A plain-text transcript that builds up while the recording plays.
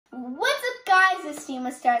What's up guys, it's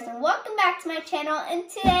Deema Stars and welcome back to my channel, and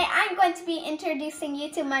today I'm going to be introducing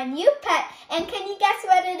you to my new pet. And can you guess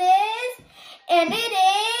what it is? And it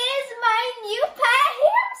is my new pet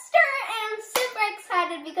hamster, and I'm super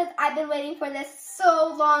excited because I've been waiting for this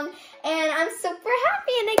so long and I'm super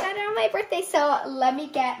happy, and I got it on my birthday, so let me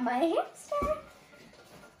get my hamster.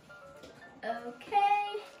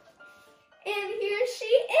 Okay, and here she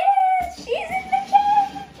is. She's in the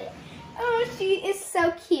cage. Oh, she is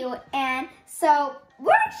so cute. And so,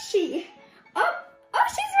 where is she? Oh,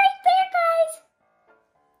 she's right there, guys.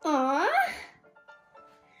 Aww.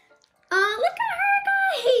 Look at her,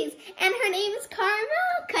 guys. And her name is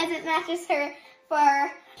Caramel because it matches her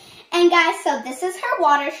fur. And guys, so this is her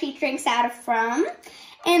water she drinks out of from.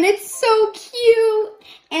 And it's so cute.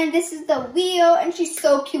 And this is the wheel, and she's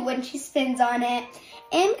so cute when she spins on it.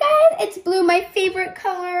 And guys, it's blue, my favorite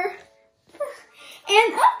color.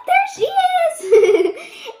 And there she is.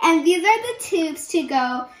 And these are the tubes to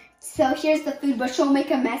go. So here's the food, but she'll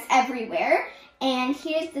make a mess everywhere. And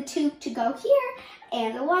here's the tube to go here,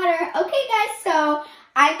 and the water. Okay guys, so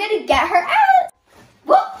I'm gonna get her out.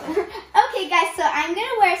 Whoop. Okay guys, so I'm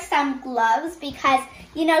gonna wear some gloves because,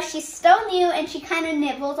 you know, she's still new and she kind of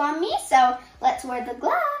nibbles on me. So let's wear the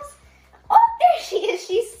gloves. Oh, there she is.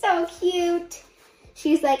 She's so cute.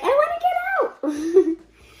 She's like, I wanna get out.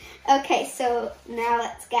 Okay, so now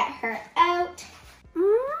let's get her out.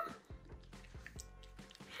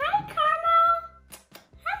 Hi, Caramel.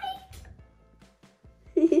 Hi.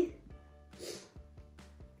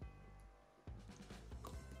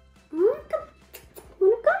 Come.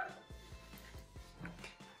 Wanna come?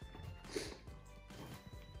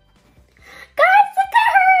 Guys, look at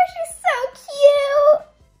her. She's so cute.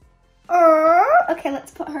 Oh, okay,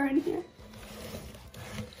 let's put her in here.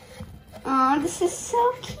 Oh, this is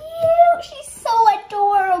so cute. She's so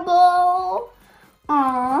adorable.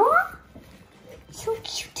 Aw, so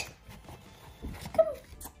cute. Come,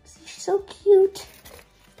 she's so cute.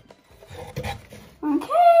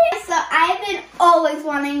 Okay, so I've been always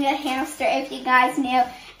wanting a hamster, if you guys knew,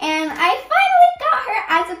 and I finally got her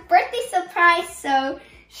as a birthday surprise. So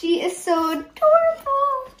she is so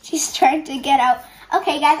adorable. She's trying to get out.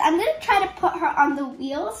 Okay, guys, I'm gonna try to put her on the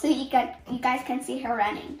wheel so you guys can see her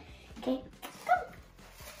running. Okay, come.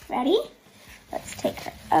 Ready? Let's take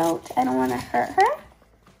her out. I don't want to hurt her.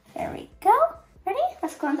 There we go. Ready?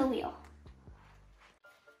 Let's go on the wheel.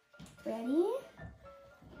 Ready?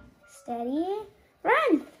 Steady.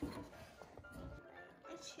 Run!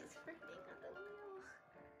 And she's running on the wheel.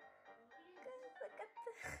 Guys, look at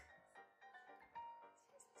this.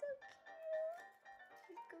 She's so cute.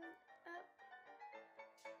 She's going up.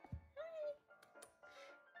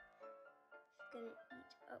 She's gonna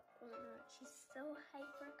eat up or not. She's so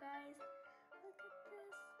hyper, guys. Look at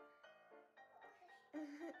this.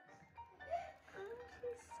 Oh,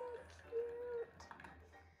 she's so cute.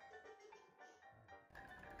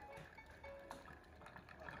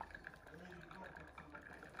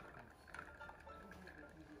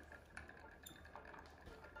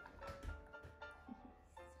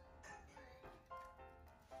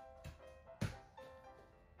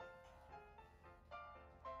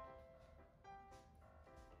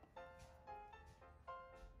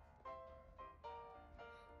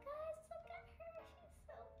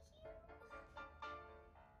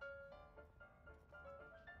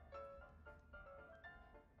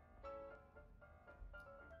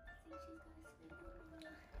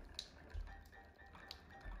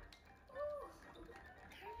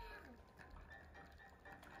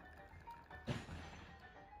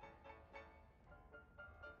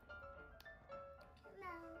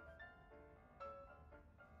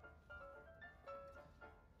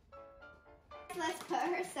 Let's put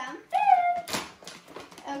her some food.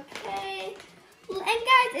 Okay. And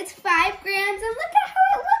guys, it's 5 grams, and look at how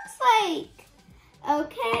it looks like.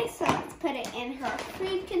 Okay, so let's put it in her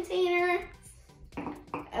food container.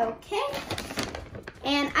 Okay.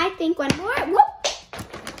 And I think one more. Whoop.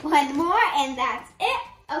 One more, and that's it.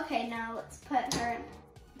 Okay, now let's put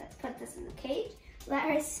this in the cage. Let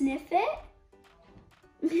her sniff it.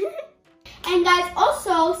 And guys,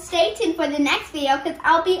 also stay tuned for the next video because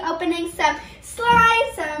I'll be opening some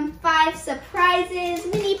slimes, some 5 surprises,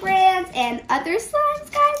 mini brands, and other slimes,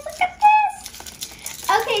 guys. Look at this.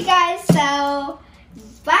 Okay, guys, so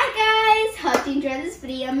bye, guys. Hope you enjoyed this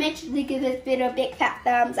video. Make sure to give this video a big fat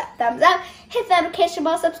thumbs up. Hit the notification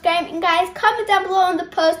bell, subscribe, and guys, comment down below on the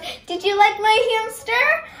post. Did you like my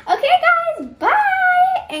hamster? Okay, guys,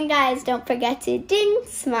 bye. And guys, don't forget to ding,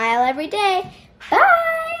 smile every day. Bye.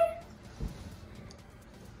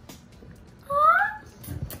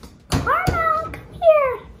 Caramel, come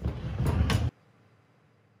here.